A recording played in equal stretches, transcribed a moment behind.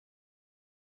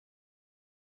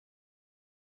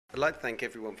I'd like to thank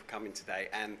everyone for coming today,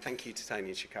 and thank you to Tony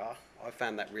and Shikar. I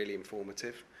found that really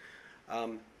informative.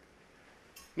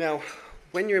 Now,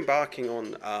 when you're embarking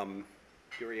on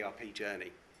your ERP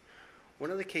journey,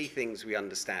 one of the key things we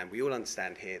all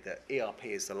understand here, that ERP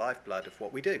is the lifeblood of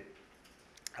what we do.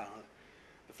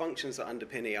 The functions that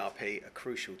underpin ERP are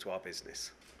crucial to our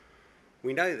business.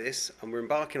 We know this, and we're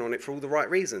embarking on it for all the right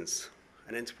reasons.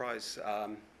 An enterprise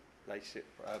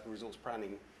resource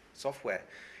planning software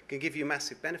can give you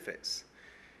massive benefits.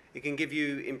 It can give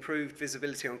you improved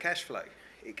visibility on cash flow.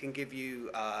 It can give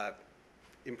you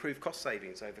improved cost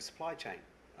savings over supply chain,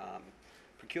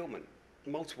 procurement,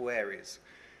 multiple areas.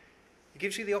 It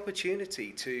gives you the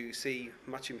opportunity to see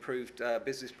much improved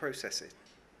business processing,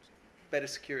 better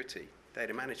security,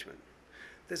 data management.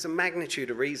 There's a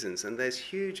magnitude of reasons, and there's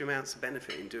huge amounts of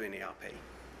benefit in doing ERP.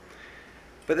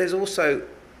 But there's also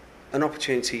an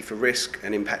opportunity for risk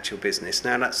and impact your business.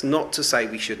 Now, that's not to say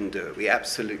we shouldn't do it. We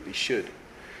absolutely should.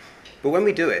 But when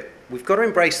we do it, we've got to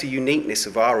embrace the uniqueness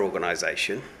of our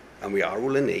organisation, and we are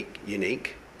all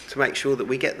unique, to make sure that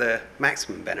we get the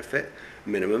maximum benefit,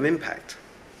 minimum impact.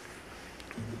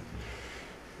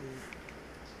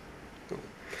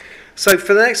 So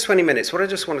for the next 20 minutes, what I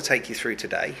just want to take you through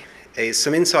today is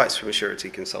some insights from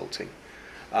Assurity Consulting.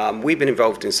 We've been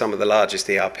involved in some of the largest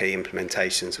ERP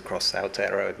implementations across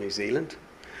Aoteteroa, New Zealand.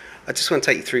 I just want to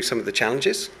take you through some of the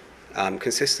challenges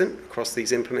consistent across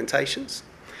these implementations.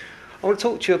 I want to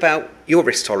talk to you about your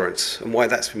risk tolerance and why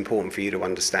that's important for you to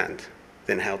understand.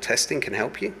 Then how testing can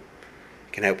help you.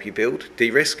 It can help you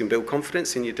de-risk and build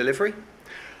confidence in your delivery.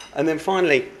 And then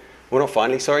putting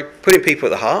people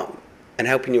at the heart and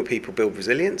helping your people build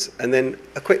resilience. And then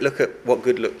a quick look at what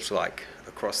good looks like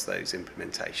across those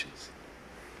implementations.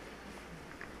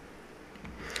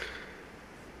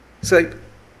 So,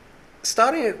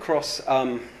 starting across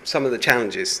some of the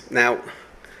challenges. Now,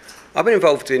 I've been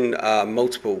involved in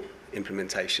multiple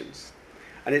implementations,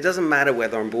 and it doesn't matter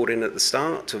whether I'm brought in at the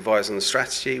start to advise on the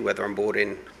strategy, whether I'm brought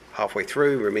in halfway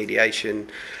through, remediation,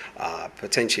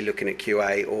 potentially looking at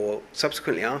QA, or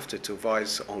subsequently after to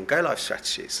advise on go-live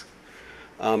strategies.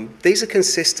 These are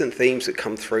consistent themes that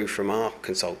come through from our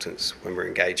consultants when we're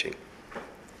engaging.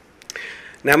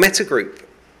 Now, Meta Group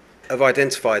have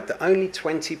identified that only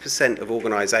 20% of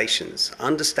organisations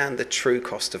understand the true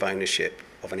cost of ownership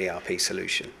of an ERP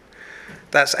solution.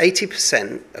 That's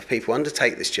 80% of people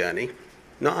undertake this journey,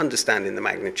 not understanding the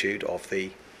magnitude of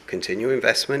the continual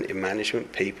investment in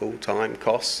management, people, time,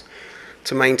 costs,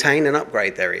 to maintain and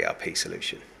upgrade their ERP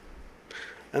solution.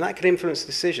 And that can influence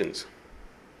decisions.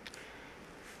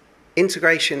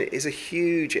 Integration is a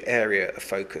huge area of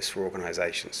focus for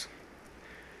organisations.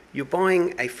 You're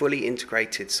buying a fully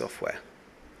integrated software,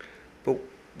 but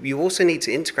you also need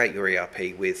to integrate your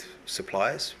ERP with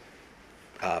suppliers,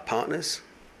 partners,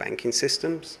 banking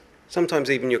systems, sometimes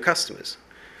even your customers.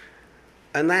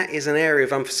 And that is an area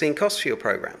of unforeseen costs for your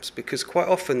programs, because quite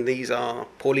often these are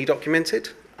poorly documented,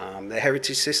 they're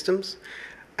heritage systems,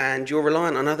 and you're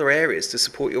reliant on other areas to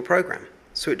support your program.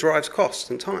 So it drives cost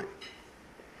and time.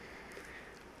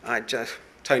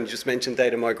 Tony just mentioned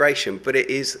data migration, but it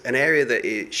is an area that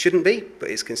it shouldn't be, but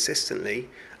is consistently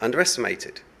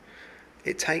underestimated.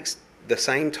 It takes the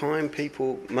same time,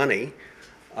 people, money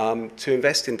to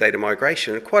invest in data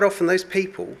migration, and quite often those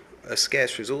people are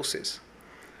scarce resources.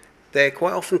 They're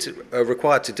quite often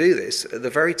required to do this at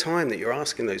the very time that you're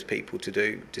asking those people to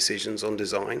do decisions on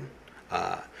design,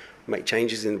 make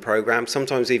changes in the program,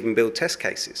 sometimes even build test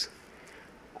cases.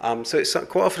 So it's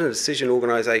quite often a decision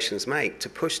organisations make to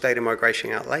push data migration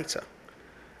out later.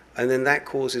 And then that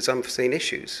causes unforeseen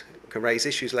issues. It can raise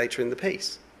issues later in the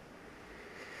piece.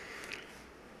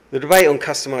 The debate on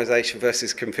customisation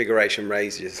versus configuration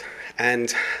rages.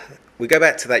 And we go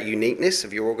back to that uniqueness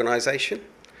of your organisation.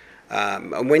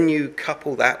 And when you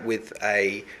couple that with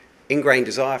an ingrained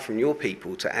desire from your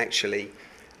people to actually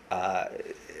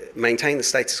maintain the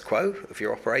status quo of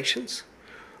your operations,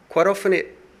 quite often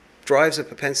it drives a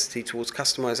propensity towards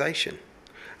customization.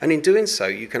 And in doing so,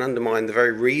 you can undermine the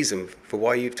very reason for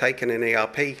why you've taken an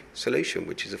ERP solution,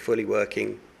 which is a fully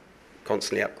working,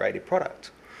 constantly upgraded product.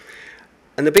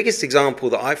 And the biggest example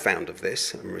that I've found of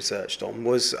this and researched on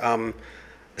was a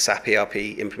SAP ERP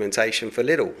implementation for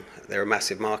Lidl. They're a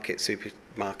massive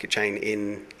supermarket chain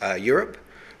in Europe,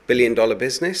 billion-dollar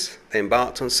business. They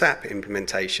embarked on SAP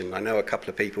implementation. I know a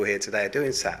couple of people here today are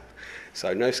doing SAP,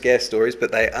 so no scare stories,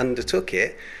 but they undertook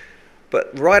it.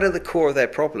 But right at the core of their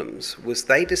problems was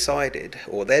they decided,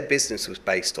 or their business was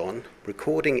based on,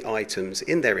 recording items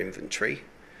in their inventory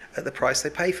at the price they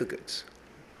pay for goods,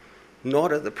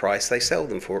 not at the price they sell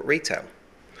them for at retail.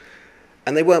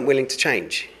 And they weren't willing to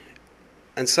change.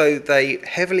 And so they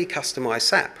heavily customized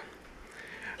SAP.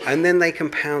 And then they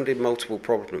compounded multiple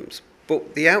problems.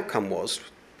 But the outcome was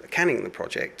canning the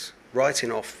project,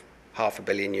 writing off €500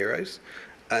 million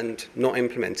and not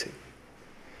implementing.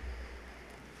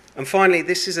 And finally,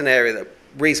 this is an area that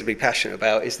I'm reasonably passionate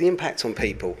about, is the impact on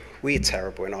people. We are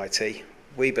terrible in IT.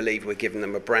 We believe we're giving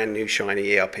them a brand new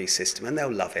shiny ERP system and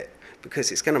they'll love it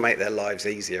because it's going to make their lives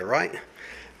easier, right? It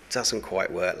doesn't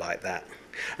quite work like that.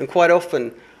 And quite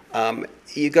often,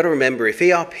 you've got to remember, if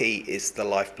ERP is the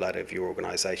lifeblood of your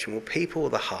organisation, well, people are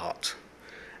the heart.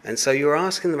 And so you're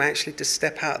asking them actually to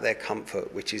step out of their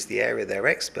comfort, which is the area they're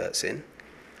experts in,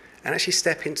 and actually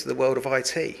step into the world of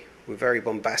IT. We're very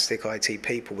bombastic IT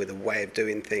people with a way of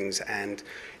doing things, and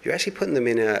you're actually putting them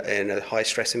in a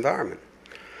high-stress environment.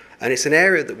 And it's an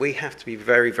area that we have to be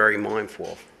very, very mindful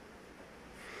of.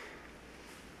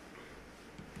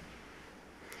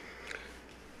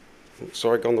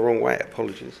 Sorry, gone the wrong way,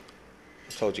 apologies.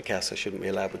 I told you, Cass, I shouldn't be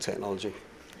allowed with technology.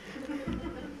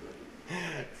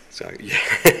 So, yeah.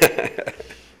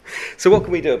 So what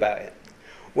can we do about it?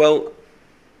 Well,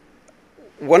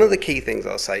 one of the key things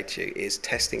I'll say to you is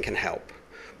testing can help.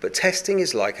 But testing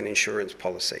is like an insurance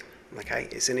policy, okay?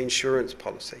 It's an insurance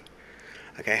policy.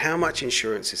 Okay, how much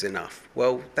insurance is enough?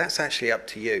 Well, that's actually up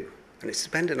to you, and it's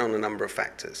dependent on a number of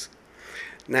factors.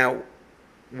 Now,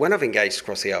 when I've engaged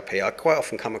across ERP, I quite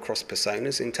often come across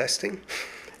personas in testing,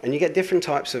 and you get different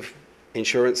types of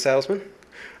insurance salesmen.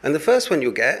 And the first one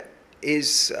you'll get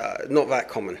is not that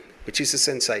common, which is a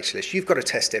sensationalist. You've got to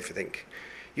test everything.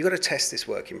 You've got to test this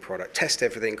working product, test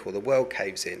everything, or the world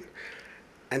caves in.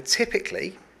 And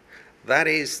typically, that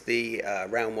is the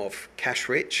realm of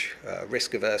cash-rich,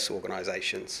 risk-averse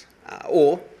organisations,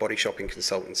 or body shopping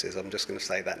consultancies. I'm just going to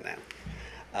say that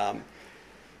now.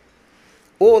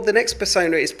 Or the next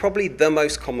persona is probably the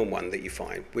most common one that you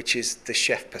find, which is the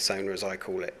chef persona, as I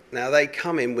call it. Now, they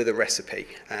come in with a recipe,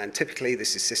 and typically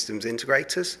this is systems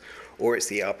integrators, or it's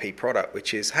the ERP product,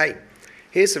 which is, hey,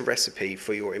 here's a recipe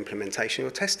for your implementation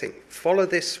or testing. Follow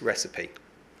this recipe.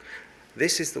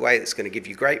 This is the way that's going to give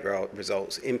you great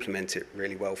results. Implement it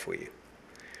really well for you.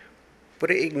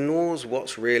 But it ignores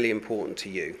what's really important to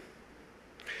you.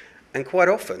 And quite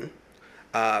often,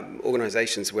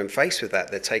 organisations, when faced with that,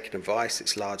 they're taking advice,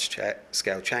 it's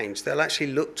large-scale change, they'll actually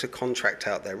look to contract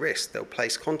out their risk. They'll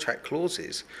place contract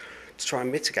clauses to try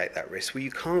and mitigate that risk. Well,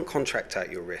 you can't contract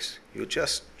out your risk. You're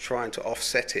just trying to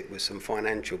offset it with some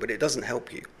financial, but it doesn't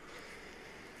help you.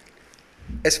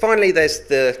 As finally, there's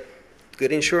the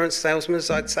good insurance salesman, as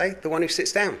I'd say, the one who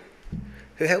sits down,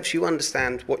 who helps you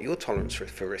understand what your tolerance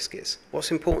for risk is,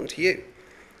 what's important to you.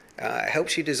 It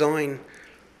helps you design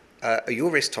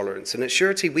your risk tolerance. And at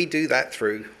Assurity, we do that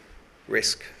through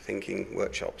risk thinking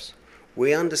workshops.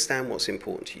 We understand what's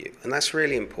important to you, and that's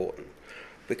really important,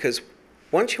 because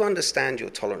once you understand your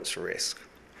tolerance for risk,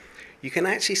 you can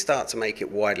actually start to make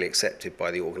it widely accepted by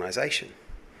the organisation.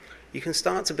 You can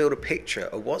start to build a picture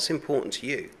of what's important to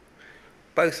you,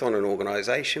 both on an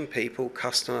organisation, people,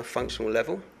 customer, functional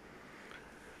level.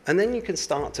 And then you can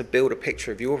start to build a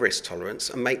picture of your risk tolerance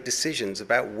and make decisions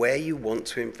about where you want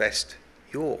to invest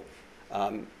your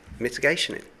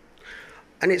mitigation in.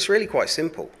 And it's really quite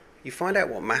simple. You find out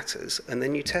what matters, and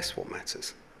then you test what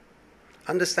matters.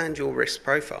 Understand your risk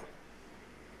profile.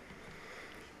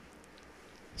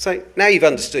 So now you've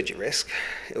understood your risk,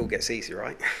 it all gets easy,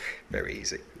 right? Very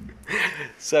easy.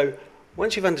 So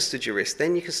once you've understood your risk,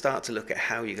 then you can start to look at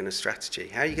how you're going to strategy.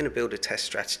 How are you going to build a test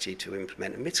strategy to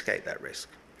implement and mitigate that risk?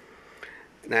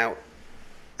 Now,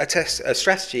 a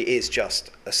strategy is just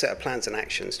a set of plans and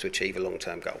actions to achieve a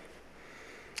long-term goal.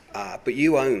 But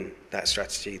you own that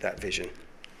strategy, that vision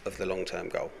of the long-term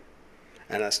goal.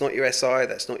 And that's not your SI,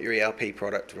 that's not your ERP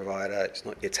product provider, it's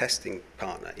not your testing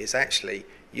partner. It's actually,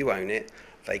 you own it,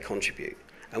 they contribute.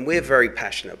 And we're very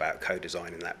passionate about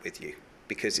co-designing that with you,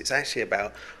 because it's actually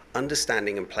about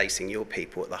understanding and placing your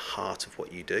people at the heart of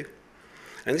what you do.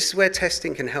 And this is where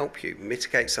testing can help you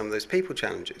mitigate some of those people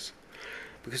challenges,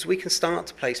 because we can start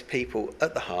to place people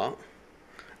at the heart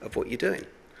of what you're doing.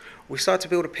 We start to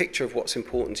build a picture of what's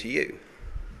important to you.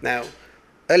 Now,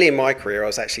 early in my career, I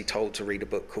was actually told to read a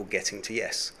book called Getting to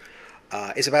Yes.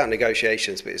 It's about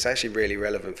negotiations, but it's actually really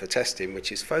relevant for testing,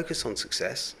 which is focus on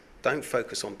success. Don't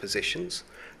focus on positions.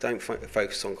 Don't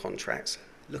focus on contracts.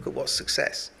 Look at what's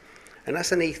success. And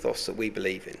that's an ethos that we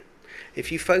believe in.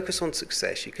 If you focus on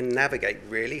success, you can navigate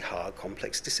really hard,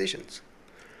 complex decisions.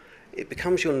 It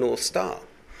becomes your North Star.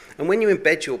 And when you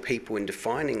embed your people in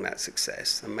defining that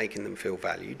success and making them feel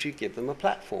valued, you give them a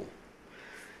platform.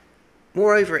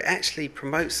 Moreover, it actually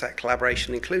promotes that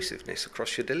collaboration and inclusiveness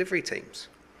across your delivery teams.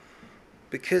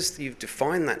 Because you've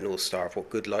defined that North Star of what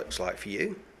good looks like for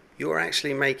you, you're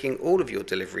actually making all of your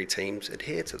delivery teams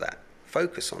adhere to that,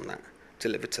 focus on that,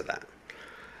 deliver to that.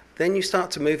 Then you start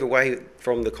to move away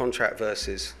from the contract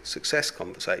versus success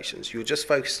conversations. You're just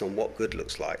focused on what good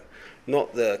looks like,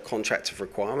 not the contractive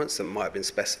requirements that might have been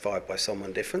specified by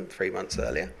someone different 3 months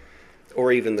earlier,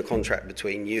 or even the contract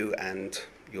between you and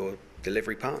your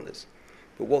delivery partners,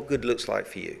 but what good looks like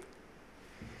for you.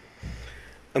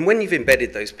 And when you've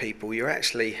embedded those people, you're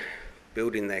actually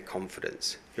building their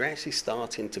confidence. You're actually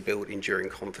starting to build enduring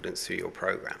confidence through your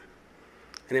program.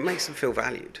 And it makes them feel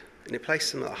valued, and it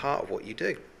places them at the heart of what you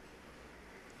do.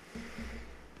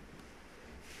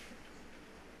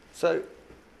 So,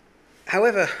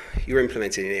 however you're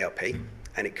implementing an ERP,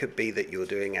 and it could be that you're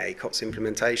doing a COTS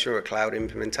implementation or a cloud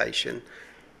implementation,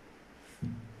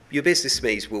 your business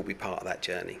SMEs will be part of that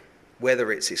journey.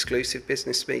 Whether it's exclusive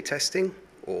business SME testing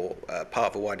or part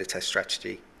of a wider test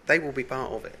strategy, they will be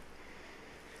part of it.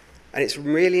 And it's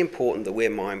really important that we're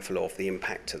mindful of the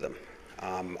impact to them.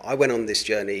 I went on this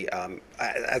journey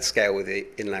at scale with the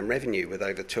inland revenue with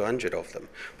over 200 of them.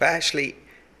 But actually,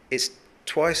 it's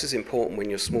twice as important when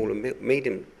you're small and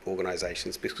medium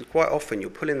organisations, because quite often you're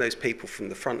pulling those people from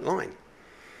the front line.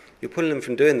 You're pulling them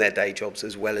from doing their day jobs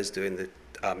as well as doing the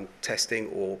testing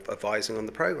or advising on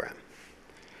the programme.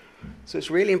 So it's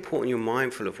really important you're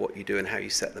mindful of what you do and how you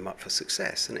set them up for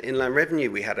success. And in Inland Revenue,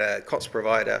 we had a COTS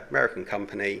provider, American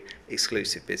company,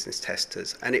 exclusive business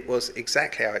testers, and it was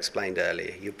exactly how I explained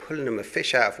earlier. You're pulling them a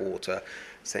fish out of water,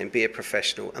 saying be a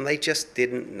professional, and they just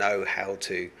didn't know how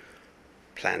to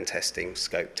plan testing,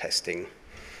 scope testing,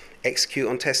 execute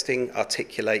on testing,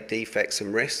 articulate defects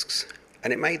and risks,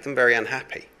 and it made them very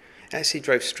unhappy. It actually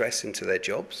drove stress into their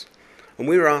jobs, and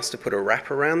we were asked to put a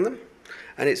wrap around them.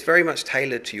 And it's very much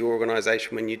tailored to your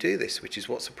organisation when you do this, which is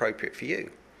what's appropriate for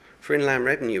you. For Inland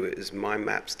Revenue, it was mind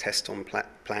maps, test on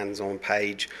plans on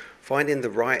page, finding the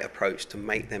right approach to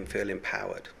make them feel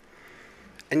empowered.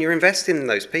 And you're investing in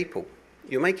those people.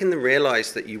 You're making them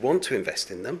realise that you want to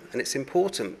invest in them, and it's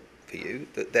important for you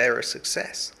that they're a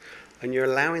success. And you're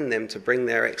allowing them to bring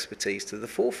their expertise to the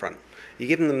forefront. You're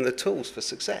giving them the tools for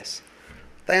success.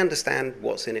 They understand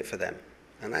what's in it for them,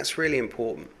 and that's really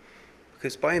important.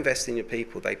 Because by investing in your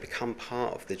people, they become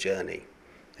part of the journey.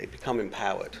 They become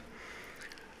empowered.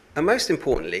 And most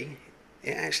importantly,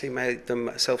 it actually made them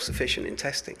self-sufficient in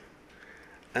testing.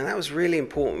 And that was really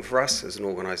important for us as an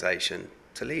organisation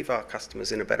to leave our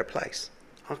customers in a better place.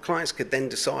 Our clients could then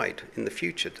decide in the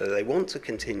future, do they want to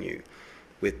continue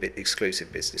with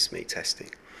exclusive business SME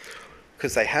testing?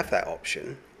 Because they have that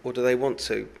option, or do they want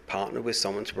to partner with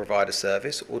someone to provide a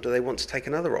service, or do they want to take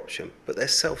another option? But they're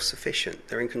self-sufficient,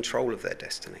 they're in control of their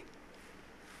destiny.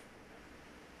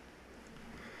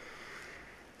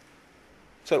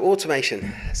 So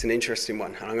automation is an interesting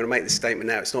one. I'm going to make this statement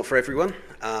now, it's not for everyone.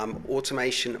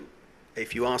 Automation,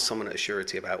 if you ask someone at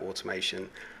Assurity about automation,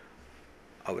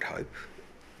 I would hope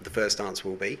the first answer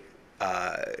will be,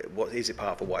 what is it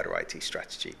part of a wider IT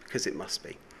strategy? Because it must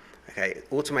be. Okay,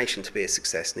 automation to be a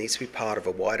success needs to be part of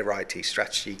a wider IT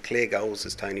strategy, clear goals,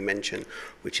 as Tony mentioned,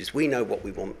 which is we know what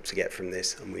we want to get from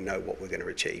this and we know what we're going to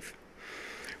achieve.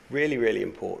 Really, really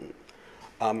important.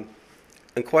 And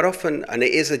quite often, and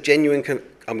it is a genuine,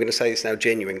 I'm going to say this now,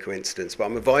 genuine coincidence, but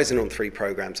I'm advising on 3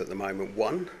 programs at the moment.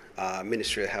 One,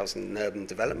 Ministry of Housing and Urban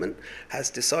Development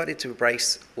has decided to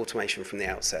embrace automation from the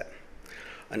outset.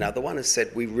 Another one has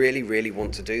said, we really, really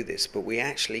want to do this, but we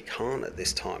actually can't at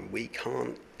this time. We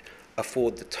can't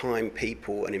afford the time,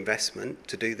 people and investment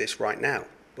to do this right now,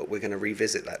 but we're going to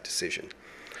revisit that decision.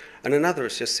 And another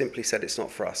has just simply said it's not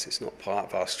for us, it's not part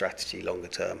of our strategy longer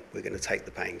term, we're going to take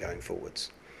the pain going forwards.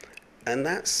 And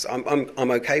that's, I'm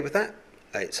okay with that.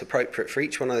 It's appropriate for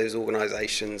each one of those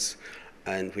organisations,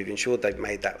 and we've ensured they've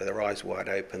made that with their eyes wide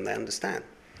open, they understand.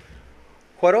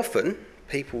 Quite often,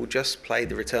 people just play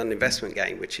the return on investment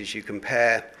game, which is you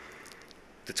compare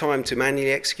the time to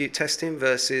manually execute testing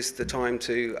versus the time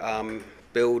to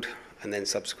build and then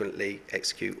subsequently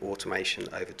execute automation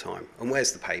over time. And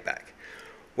where's the payback?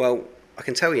 Well, I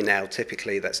can tell you now,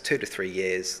 typically that's 2 to 3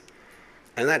 years,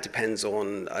 and that depends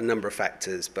on a number of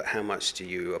factors, but how much do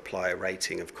you apply a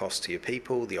rating of cost to your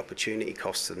people, the opportunity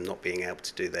costs of not being able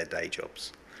to do their day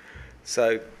jobs.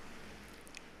 So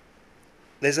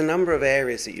there's a number of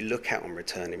areas that you look at on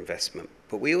return investment,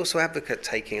 but we also advocate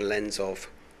taking a lens of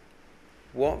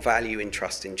what value in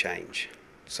trust in change.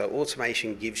 So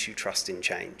automation gives you trust in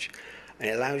change, and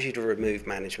it allows you to remove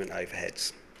management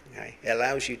overheads. Okay? It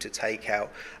allows you to take out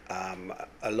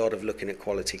a lot of looking at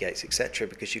quality gates, etc.,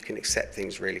 because you can accept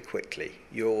things really quickly.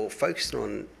 You're focusing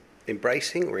on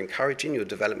embracing or encouraging your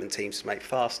development teams to make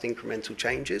fast incremental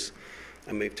changes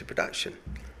and move to production.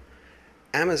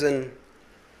 Amazon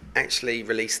actually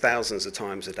release thousands of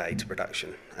times a day to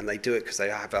production, and they do it because they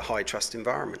have a high trust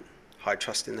environment, high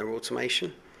trust in their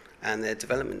automation, and their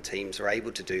development teams are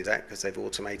able to do that because they've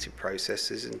automated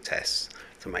processes and tests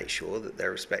to make sure that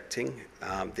they're respecting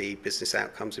the business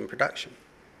outcomes in production.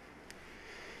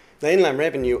 The Inland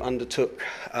Revenue undertook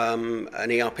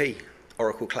an ERP,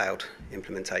 Oracle Cloud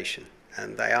implementation,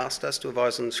 and they asked us to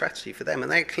advise on the strategy for them,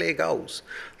 and they had clear goals.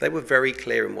 They were very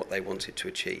clear in what they wanted to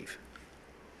achieve.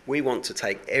 We want to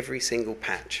take every single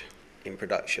patch in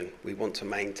production. We want to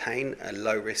maintain a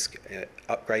low-risk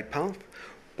upgrade path,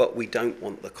 but we don't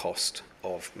want the cost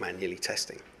of manually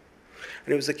testing.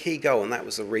 And it was a key goal, and that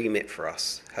was the remit for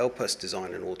us. Help us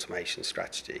design an automation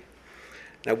strategy.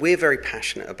 Now, we're very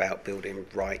passionate about building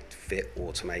right-fit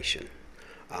automation.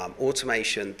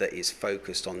 Automation that is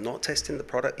focused on not testing the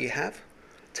product you have,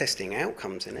 testing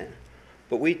outcomes in it,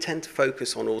 but we tend to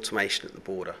focus on automation at the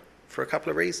border for a couple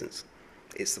of reasons.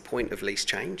 It's the point of least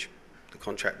change, the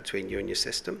contract between you and your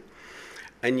system,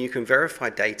 and you can verify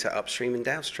data upstream and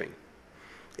downstream.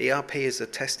 ERP is a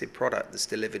tested product that's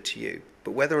delivered to you,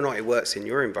 but whether or not it works in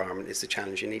your environment is the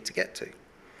challenge you need to get to.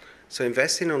 So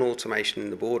investing on automation in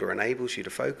the border enables you to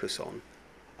focus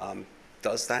on,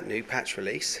 does that new patch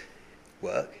release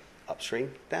work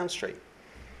upstream, downstream?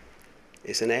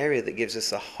 It's an area that gives us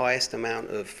the highest amount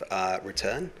of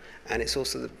return, and it's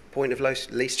also the point of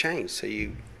least change, so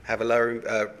you have a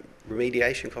lower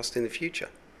remediation cost in the future.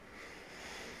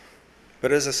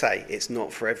 But as I say, it's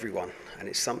not for everyone, and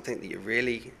it's something that you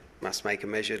really must make a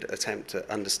measured attempt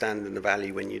to understand and the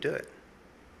value when you do it.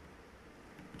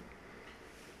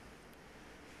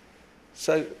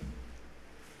 So,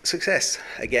 success,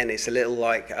 again, it's a little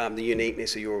like the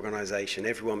uniqueness of your organisation.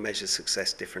 Everyone measures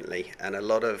success differently, and a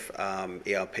lot of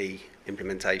ERP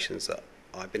implementations that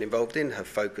I've been involved in have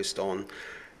focused on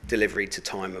delivery to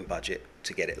time and budget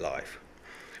to get it live.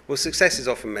 Well, success is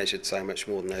often measured so much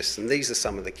more than this, and these are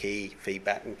some of the key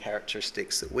feedback and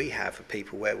characteristics that we have for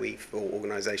people or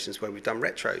organisations where we've done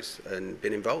retros and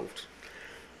been involved.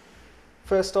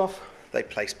 First off, they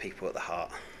place people at the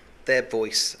heart. Their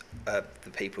voice, the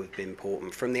people have been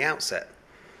important from the outset.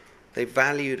 They've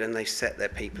valued and they've set their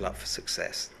people up for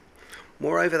success.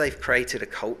 Moreover, they've created a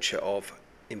culture of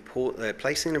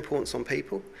placing importance on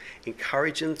people,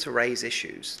 encouraging them to raise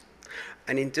issues.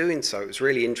 And in doing so, it was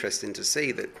really interesting to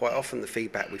see that quite often the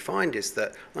feedback we find is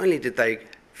that not only did they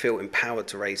feel empowered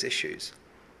to raise issues,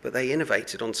 but they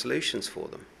innovated on solutions for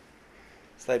them.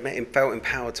 So they felt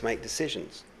empowered to make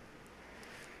decisions.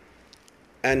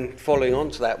 And following on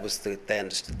to that was that they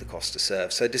understood the cost to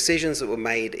serve. So decisions that were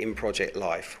made in project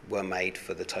life were made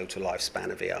for the total lifespan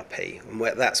of ERP. And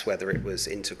that's whether it was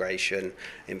integration,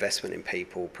 investment in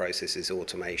people, processes,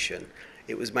 automation.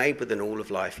 It was made with an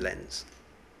all-of-life lens.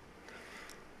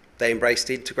 They embraced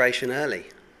integration early.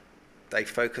 They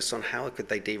focused on how could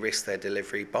they de-risk their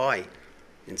delivery by,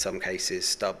 in some cases,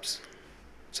 stubs,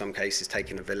 some cases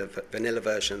taking a vanilla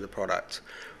version of the product,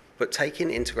 but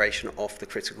taking integration off the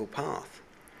critical path.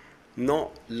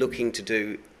 Not looking to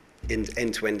do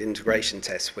end-to-end integration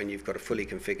tests when you've got a fully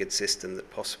configured system that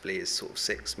possibly is sort of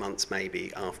 6 months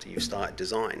maybe after you've started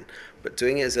design, but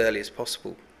doing it as early as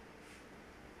possible.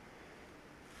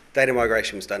 Data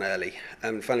migration was done early,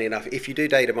 and funnily enough, if you do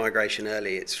data migration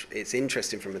early, it's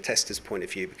interesting from a tester's point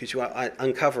of view because you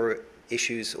uncover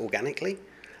issues organically.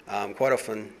 Quite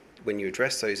often, when you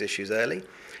address those issues early,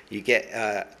 you get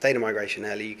data migration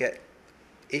early, you get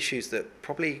issues that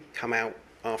probably come out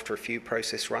after a few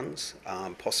process runs,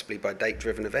 possibly by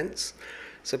date-driven events.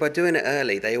 So by doing it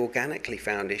early, they organically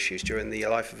found issues during the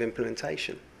life of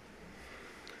implementation.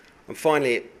 And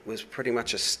finally, it was pretty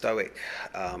much a stoic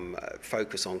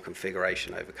focus on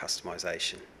configuration over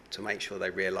customization to make sure they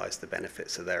realized the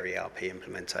benefits of their ERP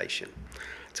implementation,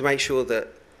 to make sure that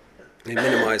they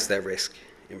minimized their risk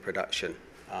in production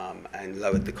and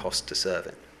lowered the cost to serve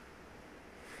it.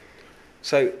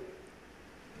 So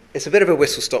it's a bit of a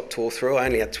whistle-stop tour through. I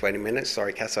only had 20 minutes.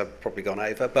 Sorry, Cass, I've probably gone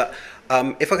over. But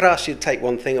if I could ask you to take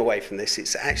one thing away from this,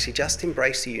 it's actually just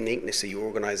embrace the uniqueness of your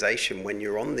organisation when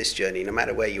you're on this journey, no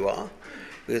matter where you are.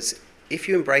 Because if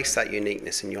you embrace that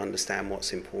uniqueness and you understand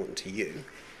what's important to you,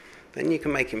 then you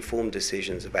can make informed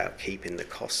decisions about keeping the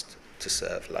cost to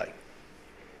serve low.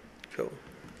 Cool.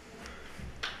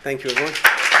 Thank you, everyone.